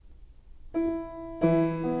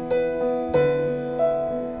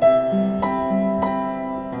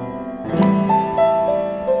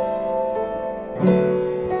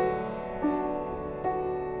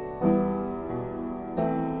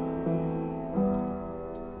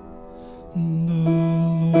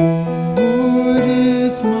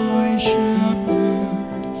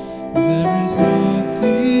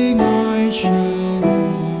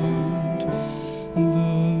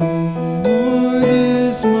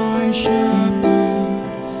my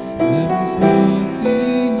shepherd, there is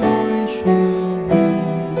nothing I shall want.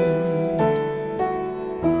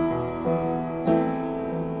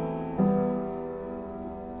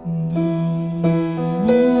 The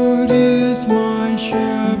Lord is my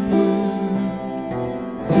shepherd,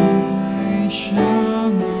 I shall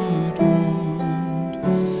not want.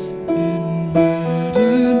 In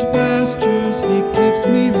verdant pastures he gives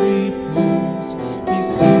me repose,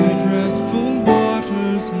 beside restful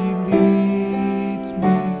waters he leads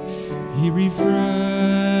me. He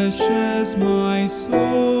refreshes my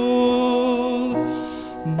soul.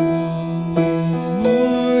 The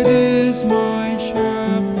Lord is my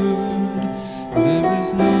shepherd, there is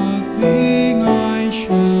nothing I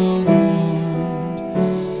shall want.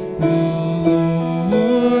 The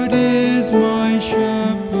Lord is my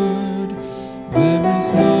shepherd, there is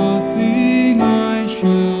nothing I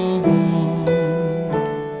shall want.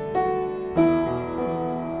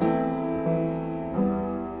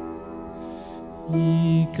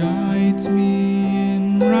 He guides me in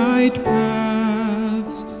right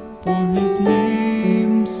paths for his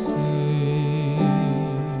name's sake.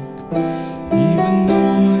 Even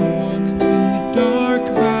though I walk in the dark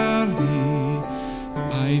valley,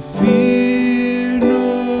 I fear no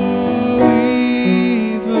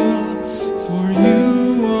evil, for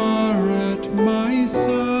you are at my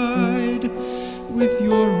side, with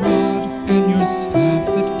your rod and your staff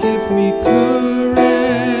that give me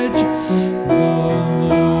courage. The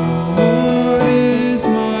Lord is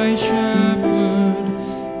my shepherd,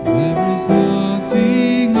 there is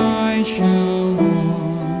nothing I shall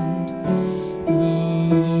want. The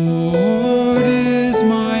Lord is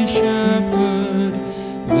my shepherd,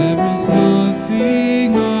 there is nothing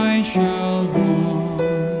I shall want.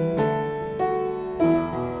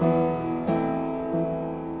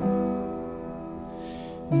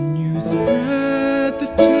 You spread the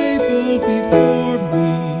table before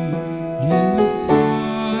me in the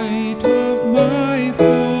sight of my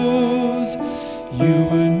foes. You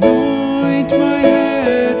anoint my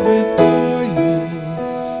head with oil,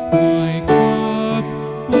 my cup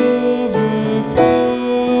overflows.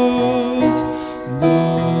 The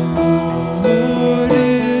Lord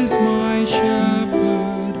is my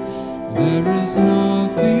shepherd, there is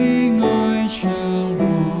nothing I shall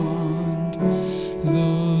want. The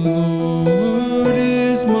Lord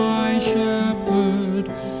is my shepherd,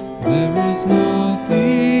 there is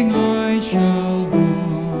nothing I shall want.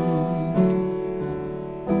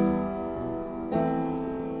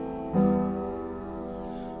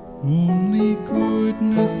 Only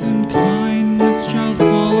goodness and kindness